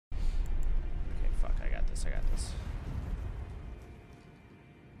this. I got this.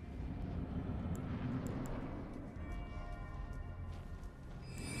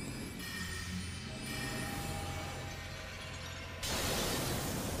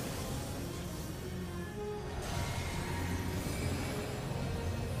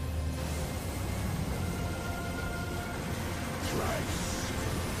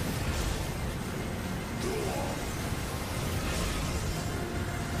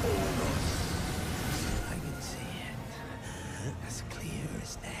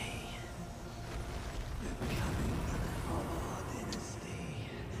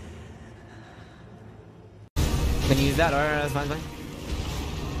 Can you use that? Alright, that's fine, fine.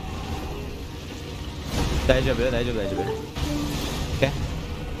 大丈夫、大丈夫、大丈夫。Okay.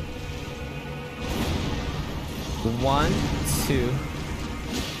 1, 2.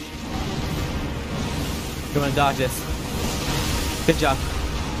 You wanna dodge this? Good job.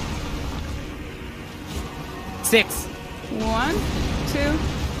 6. 1, 2,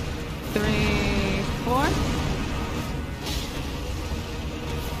 3, 4.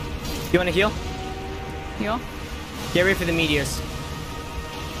 You wanna heal? Heal. Get ready for the meteors.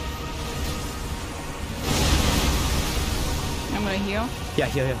 I'm gonna heal. Yeah,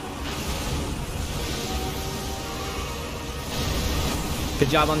 heal, heal. Good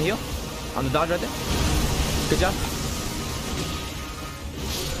job on the heal. On the dodge right there. Good job.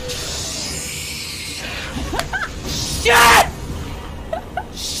 Shit!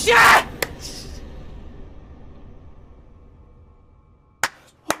 Shit!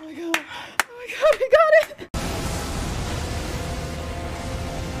 Oh my god. Oh my god, we got it!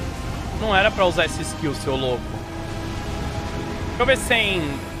 Não era pra usar esse skill, seu louco. Deixa eu ver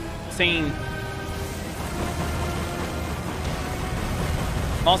sem...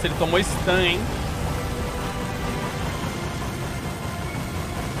 Nossa, ele tomou stun, hein?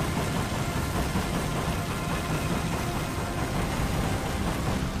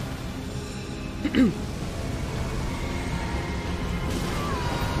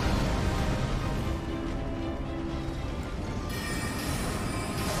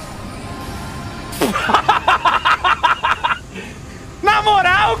 Na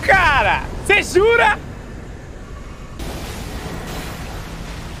moral, cara! Você jura?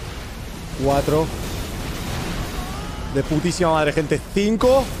 4. De putísima madre, gente.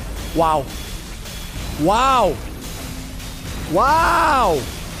 5. Wow. Wow. Wow.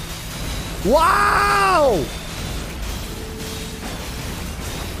 Wow.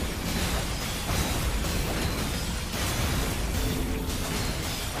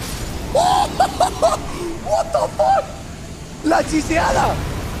 What the fuck? La chiseada.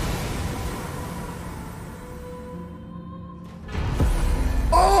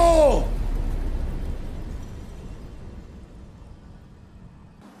 Oh.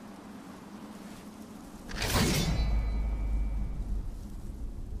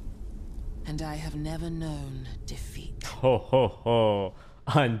 And I have never known defeat. Ho ho ho.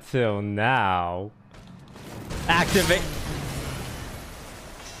 Until now. Activate.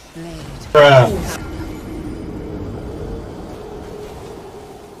 Blade.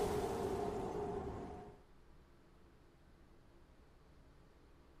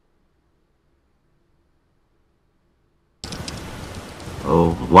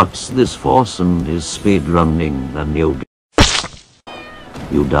 Oh, what's this foursome is speedrunning the new game.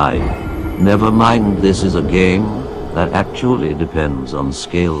 You died. Never mind, this is a game that actually depends on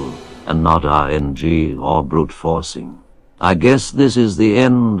skill and not RNG or brute forcing. I guess this is the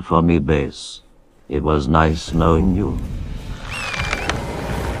end for me, Base. It was nice knowing you.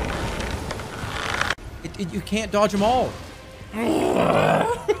 You can't dodge them all.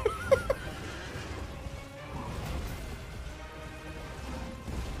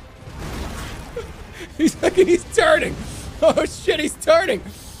 He's turning. Oh shit, he's turning.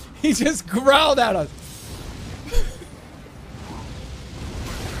 He just growled at us.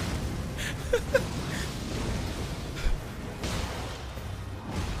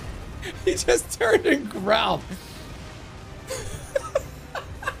 He just turned and growled.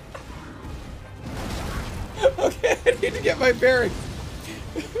 Okay, I need to get my bearings.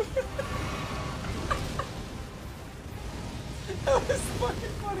 That was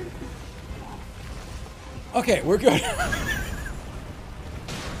fucking funny. Okay, we're good.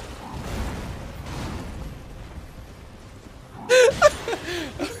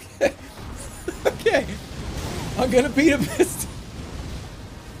 Okay. Okay. I'm gonna beat a piston.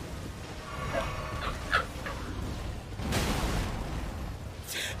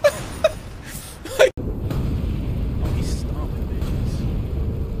 Oh, he's stomping bitches.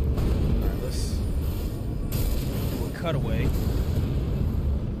 Alright, let's do a cutaway.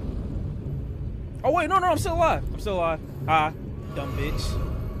 Oh wait, no, I'm still alive. I'm still alive. Ah, dumb bitch.